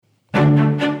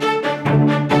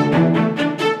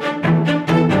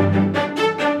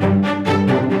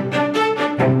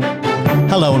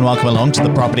welcome along to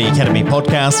the Property Academy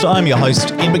podcast. I'm your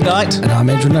host, Edmund Geit. And I'm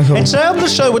Andrew Nicol. And today on the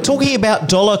show, we're talking about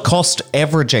dollar cost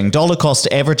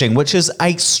averaging, which is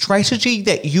a strategy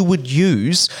that you would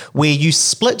use where you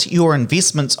split your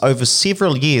investments over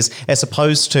several years as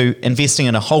opposed to investing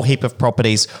in a whole heap of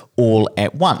properties all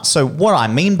at once. So what I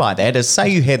mean by that is, say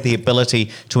you had the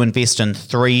ability to invest in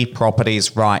 3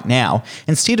 properties right now.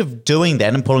 Instead of doing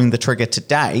that and pulling the trigger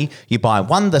today, you buy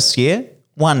one this year,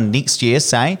 one next year,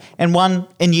 say, and one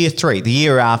in year 3, the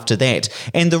year after that.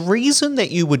 And the reason that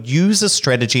you would use a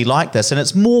strategy like this, and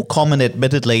it's more common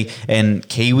admittedly in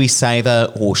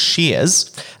KiwiSaver or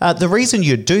shares, the reason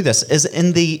you'd do this is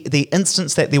in the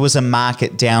instance that there was a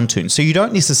market downturn. So you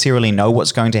don't necessarily know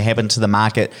what's going to happen to the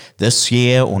market this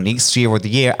year or next year or the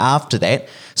year after that.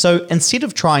 So instead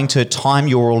of trying to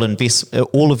time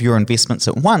all of your investments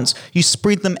at once, you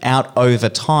spread them out over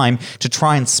time to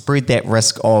try and spread that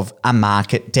risk of a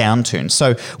market downturn.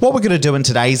 So what we're going to do in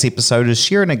today's episode is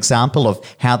share an example of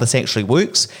how this actually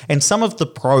works and some of the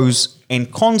pros and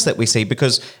cons that we see,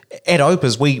 because at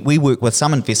Opes, we work with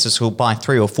some investors who will buy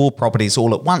 3 or 4 properties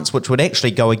all at once, which would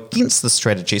actually go against the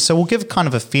strategy. So we'll give kind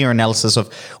of a fair analysis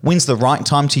of when's the right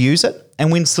time to use it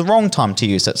and when's the wrong time to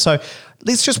use it. So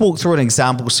let's just walk through an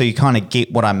example so you kind of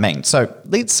get what I mean. So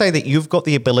let's say that you've got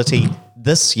the ability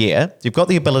this year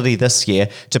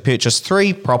to purchase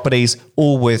 3 properties,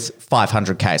 all with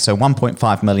 $500K, so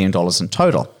 $1.5 million in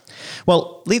total.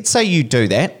 Well, let's say you do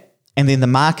that and then the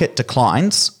market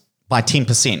declines by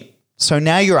 10%. So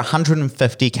now you're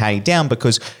 $150K down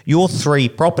because your 3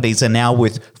 properties are now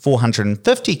worth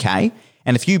 $450K.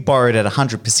 And if you borrowed at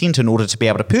 100% in order to be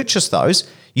able to purchase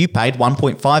those, you paid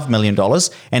 $1.5 million,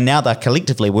 and now they're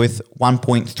collectively worth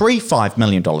 $1.35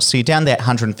 million. So you're down that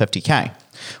 $150K.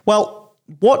 Well,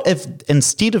 what if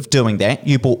instead of doing that,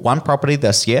 you bought 1 property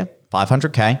this year,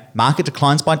 $500K, market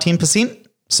declines by 10%?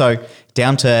 So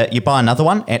down to, you buy another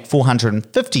one at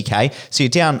 $450K, so you're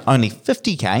down only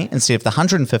 $50K instead of the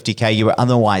 $150K you were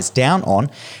otherwise down on.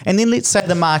 And then let's say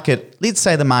the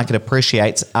market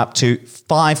appreciates up to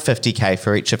 $550K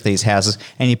for each of these houses,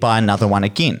 and you buy another one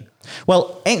again.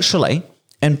 Well, actually,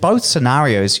 in both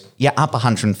scenarios, you're up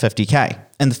 $150K.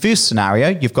 In the first scenario,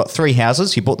 you've got 3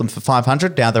 houses, you bought them for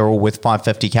 $500, now they're all worth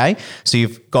 $550K, so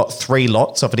you've got 3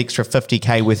 lots of an extra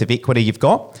 $50K worth of equity you've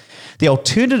got. The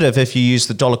alternative, if you use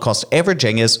the dollar cost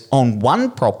averaging, is on one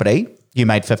property, you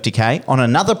made $50K, on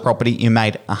another property, you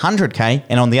made $100K,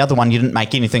 and on the other one, you didn't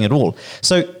make anything at all.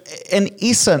 So in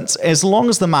essence, as long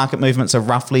as the market movements are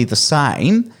roughly the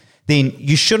same, then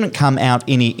you shouldn't come out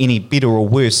any better or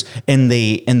worse in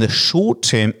the short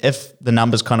term if the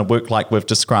numbers kind of work like we've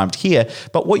described here.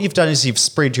 But what you've done is you've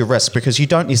spread your risk, because you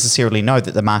don't necessarily know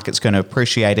that the market's going to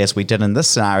appreciate as we did in this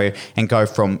scenario and go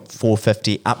from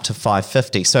 450 up to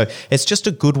 550. So it's just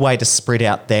a good way to spread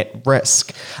out that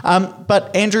risk.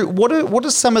 But Andrew, what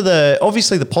are some of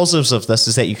obviously the positives of this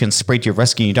is that you can spread your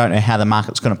risk and you don't know how the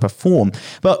market's going to perform.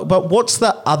 But what's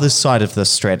the other side of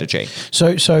this strategy?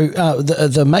 So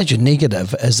the major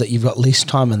negative is that you've got less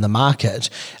time in the market,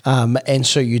 and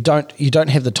so you don't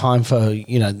have the time for,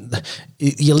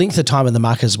 your length of time in the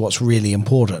market is what's really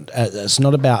important. It's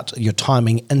not about your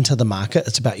timing into the market,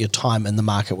 it's about your time in the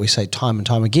market. We say time and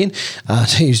time again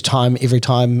to use time every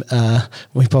time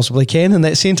we possibly can in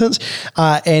that sentence,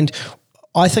 and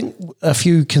I think a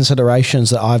few considerations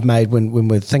that I've made when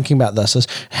we're thinking about this is,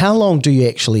 how long do you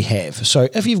actually have? So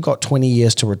if you've got 20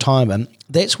 years to retirement,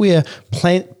 that's where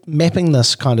mapping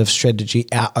this kind of strategy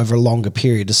out over a longer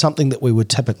period is something that we would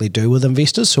typically do with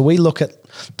investors. So we look at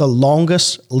the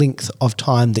longest length of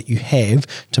time that you have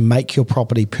to make your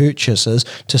property purchases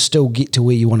to still get to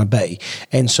where you want to be.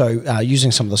 And so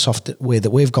using some of the software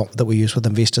that we've got that we use with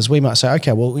investors, we might say,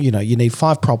 okay, well, you need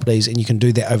 5 properties and you can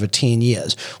do that over 10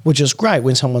 years, which is great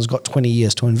when someone's got 20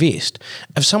 years to invest.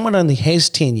 If someone only has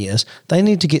 10 years, they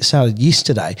need to get started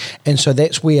yesterday. And so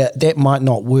that's where that might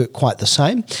not work quite the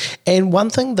same. And one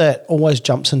thing that always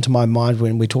jumps into my mind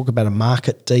when we talk about a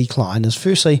market decline is,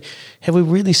 firstly, have we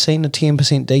really seen a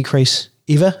 10% decrease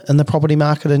ever in the property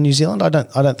market in New Zealand? I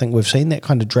don't think we've seen that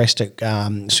kind of drastic,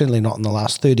 certainly not in the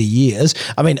last 30 years.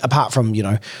 I mean, apart from,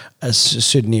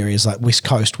 certain areas like West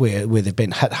Coast where they've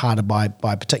been hit harder by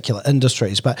particular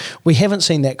industries. But we haven't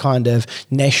seen that kind of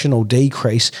national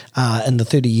decrease in the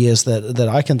 30 years that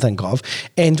I can think of.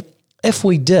 And if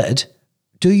we did,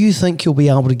 do you think you'll be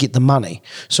able to get the money?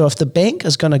 So if the bank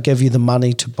is going to give you the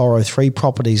money to borrow 3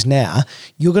 properties now,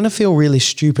 you're going to feel really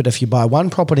stupid if you buy 1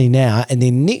 property now and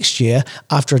then next year,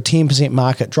 after a 10%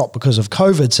 market drop because of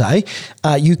COVID, say,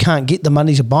 you can't get the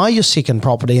money to buy your second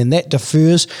property, and that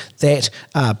defers that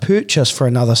purchase for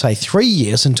another, say, 3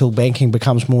 years until banking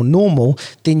becomes more normal.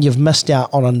 Then you've missed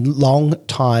out on a long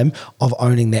time of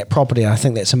owning that property. And I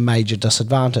think that's a major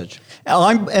disadvantage.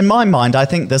 In my mind, I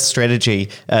think this strategy,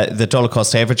 the dollar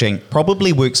cost averaging,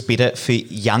 probably works better for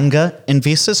younger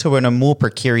investors who are in a more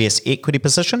precarious equity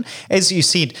position. As you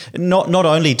said, not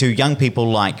only do young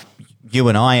people like you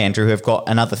and I, Andrew, who have got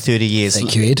another 30 years,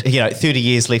 thank you, Ed. 30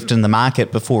 years left in the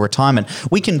market before retirement,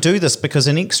 we can do this because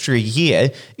an extra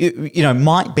year,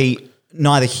 might be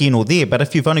neither here nor there. But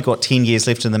if you've only got 10 years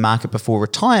left in the market before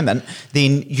retirement,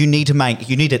 then you need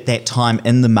at that time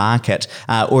in the market,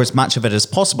 or as much of it as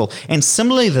possible. And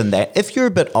similarly than that, if you're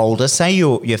a bit older, say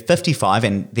you're 55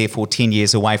 and therefore 10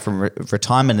 years away from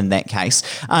retirement in that case,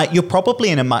 you're probably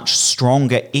in a much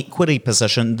stronger equity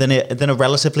position than a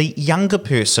relatively younger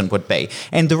person would be.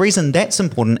 And the reason that's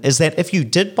important is that if you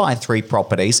did buy 3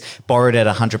 properties, borrowed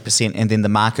at 100%, and then the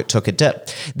market took a dip,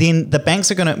 then the banks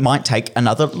might take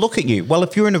another look at you. Well,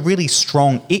 if you're in a really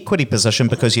strong equity position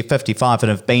because you're 55 and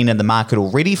have been in the market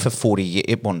already for 40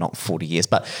 years, well, not 40 years,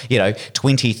 but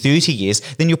 20, 30 years,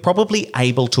 then you're probably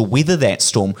able to weather that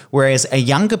storm. Whereas a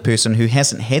younger person who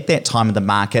hasn't had that time in the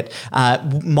market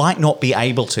might not be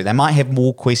able to. They might have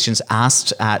more questions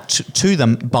asked to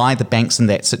them by the banks in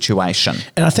that situation.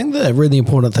 And I think the really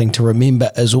important thing to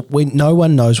remember is no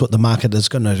one knows what the market is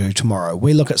going to do tomorrow.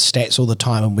 We look at stats all the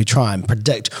time and we try and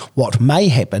predict what may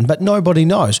happen, but nobody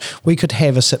knows. We could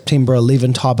have a September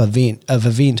 11 type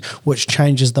event which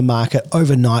changes the market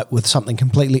overnight with something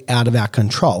completely out of our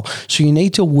control. So you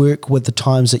need to work with the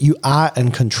times that you are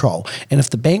in control. And if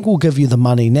the bank will give you the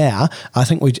money now, I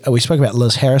think we spoke about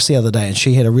Liz Harris the other day, and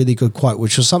she had a really good quote,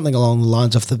 which was something along the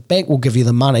lines of, if the bank will give you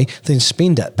the money, then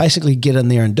spend it. Basically get in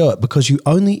there and do it, because you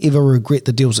only ever regret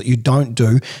the deals that you don't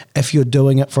do if you're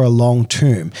doing it for a long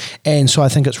term. And so I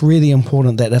think it's really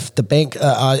important that if the bank,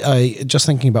 I just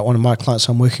thinking about one of my clients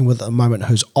I'm working with at the moment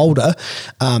who's older,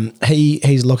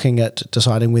 he's looking at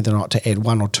deciding whether or not to add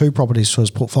 1 or 2 properties to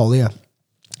his portfolio.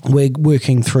 We're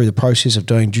working through the process of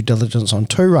doing due diligence on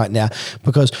 2 right now,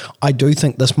 because I do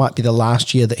think this might be the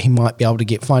last year that he might be able to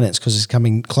get finance, because he's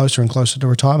coming closer and closer to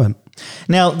retirement.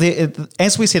 Now,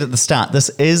 as we said at the start, this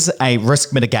is a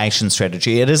risk mitigation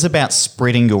strategy. It is about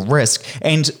spreading your risk.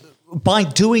 And by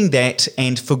doing that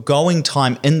and forgoing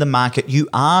time in the market, you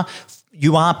are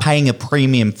paying a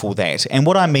premium for that. And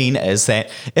what I mean is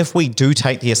that if we do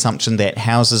take the assumption that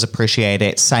houses appreciate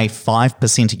at, say,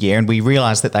 5% a year, and we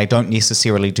realize that they don't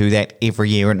necessarily do that every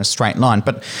year in a straight line,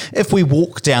 but if we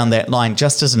walk down that line,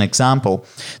 just as an example,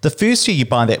 the first year you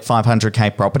buy that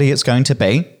 500K property, it's going to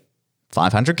be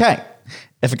 500K.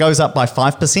 If it goes up by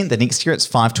 5%, the next year it's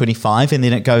 525, and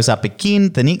then it goes up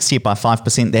again the next year by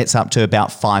 5%, that's up to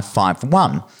about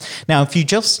 551. Now, if you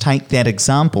just take that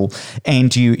example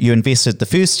and you invested the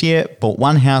first year, bought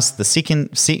one house,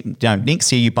 the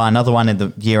next year you buy another one, and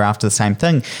the year after the same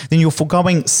thing, then you're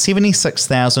foregoing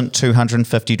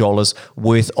 $76,250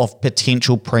 worth of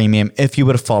potential premium if you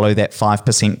were to follow that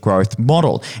 5% growth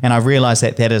model. And I realize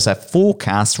that that is a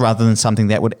forecast rather than something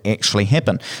that would actually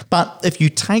happen. But if you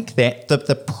take that,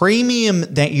 the premium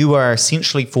that you are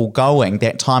essentially foregoing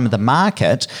that time of the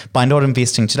market by not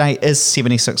investing today is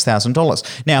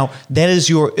 $76,000. Now, that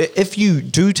is if you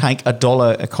do take a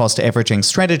dollar cost averaging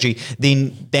strategy,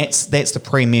 then that's the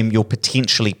premium you're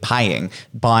potentially paying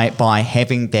by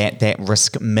having that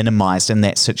risk minimized in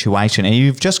that situation. And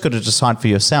you've just got to decide for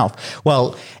yourself,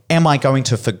 well, am I going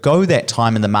to forgo that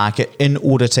time in the market in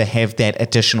order to have that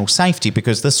additional safety?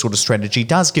 Because this sort of strategy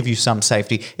does give you some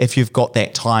safety if you've got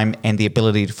that time and the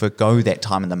ability to forgo that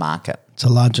time in the market. It's a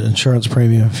large insurance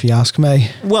premium, if you ask me.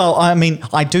 Well, I mean,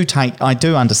 I do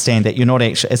understand that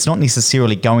it's not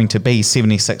necessarily going to be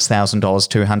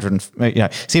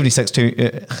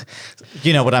 $76,250.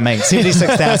 You know what I mean?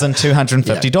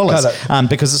 $76,250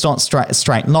 because it's not a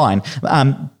straight line.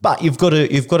 But you've got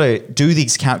to do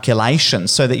these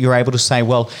calculations so that you're able to say,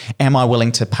 well, am I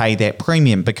willing to pay that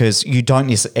premium? Because you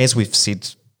don't, as we've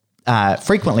said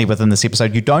frequently within this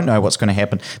episode, you don't know what's going to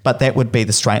happen, but that would be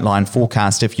the straight line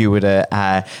forecast if you were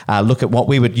to look at what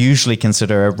we would usually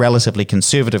consider a relatively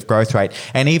conservative growth rate.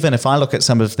 And even if I look at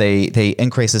some of the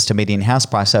increases to median house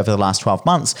price over the last 12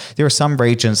 months, there are some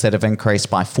regions that have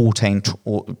increased by 14%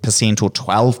 or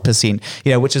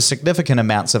 12%, which is significant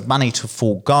amounts of money to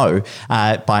forego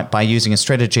by using a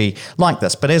strategy like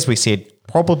this. But as we said,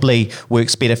 probably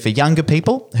works better for younger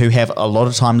people who have a lot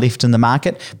of time left in the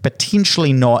market,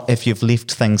 potentially not if you've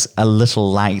left things a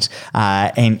little late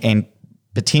and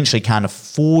potentially can't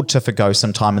afford to forgo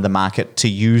some time in the market to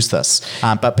use this,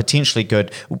 but potentially good,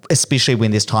 especially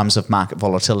when there's times of market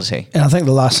volatility. And I think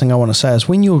the last thing I want to say is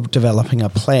when you're developing a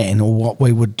plan, or what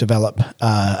we would develop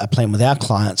a plan with our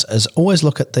clients, is always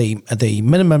look at the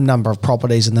minimum number of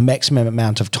properties and the maximum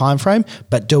amount of time frame,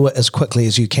 but do it as quickly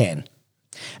as you can.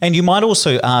 And you might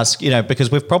also ask,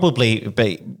 because we've probably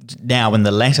now in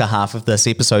the latter half of this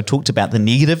episode talked about the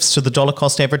negatives to the dollar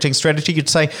cost averaging strategy. You'd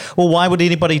say, well, why would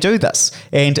anybody do this?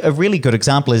 And a really good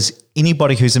example is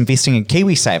anybody who's investing in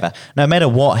KiwiSaver. No matter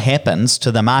what happens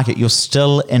to the market, you're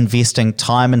still investing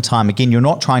time and time again. You're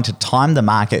not trying to time the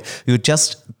market. You're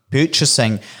just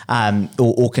purchasing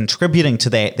or contributing to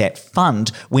that fund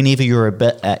whenever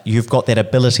you've got that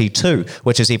ability to,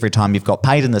 which is every time you've got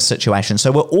paid in this situation.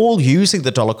 So we're all using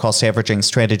the dollar cost averaging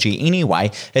strategy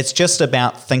anyway. It's just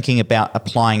about thinking about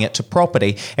applying it to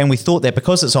property. And we thought that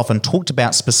because it's often talked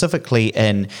about specifically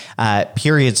in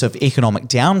periods of economic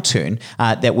downturn,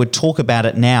 that we'd talk about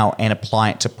it now and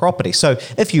apply it to property. So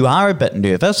if you are a bit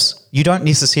nervous, you don't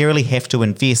necessarily have to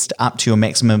invest up to your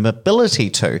maximum ability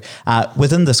to.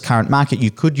 Within this current market,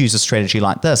 you could use a strategy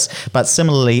like this. But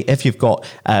similarly, if you've got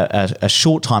a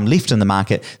short time left in the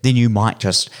market, then you might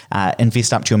just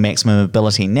invest up to your maximum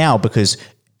ability now, because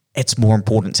it's more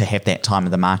important to have that time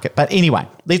in the market. But anyway,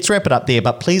 let's wrap it up there.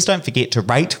 But please don't forget to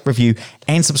rate, review,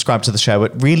 and subscribe to the show.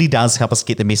 It really does help us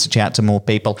get the message out to more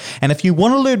people. And if you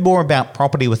want to learn more about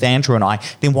property with Andrew and I,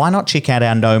 then why not check out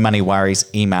our No Money Worries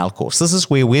email course? This is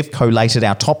where we've collated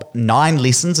our top 9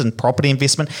 lessons in property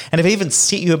investment and have even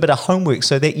set you a bit of homework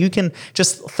so that you can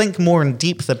just think more in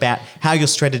depth about how your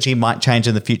strategy might change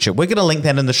in the future. We're going to link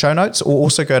that in the show notes, or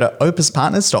also go to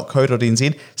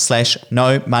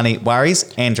opuspartners.co.nz/no money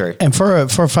worries. Andrew. And for a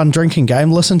fun drinking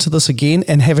game, listen to this again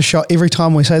and have a shot every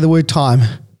time we say the word time.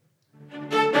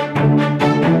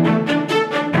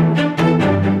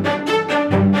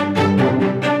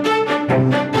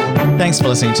 Thanks for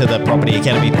listening to the Property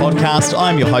Academy podcast.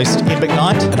 I'm your host, Ed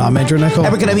McKnight. And I'm Andrew Nicol.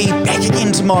 And we're going to be back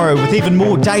again tomorrow with even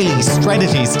more daily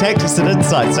strategies, tactics and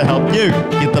insights to help you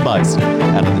get the most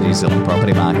out of the New Zealand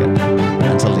property market.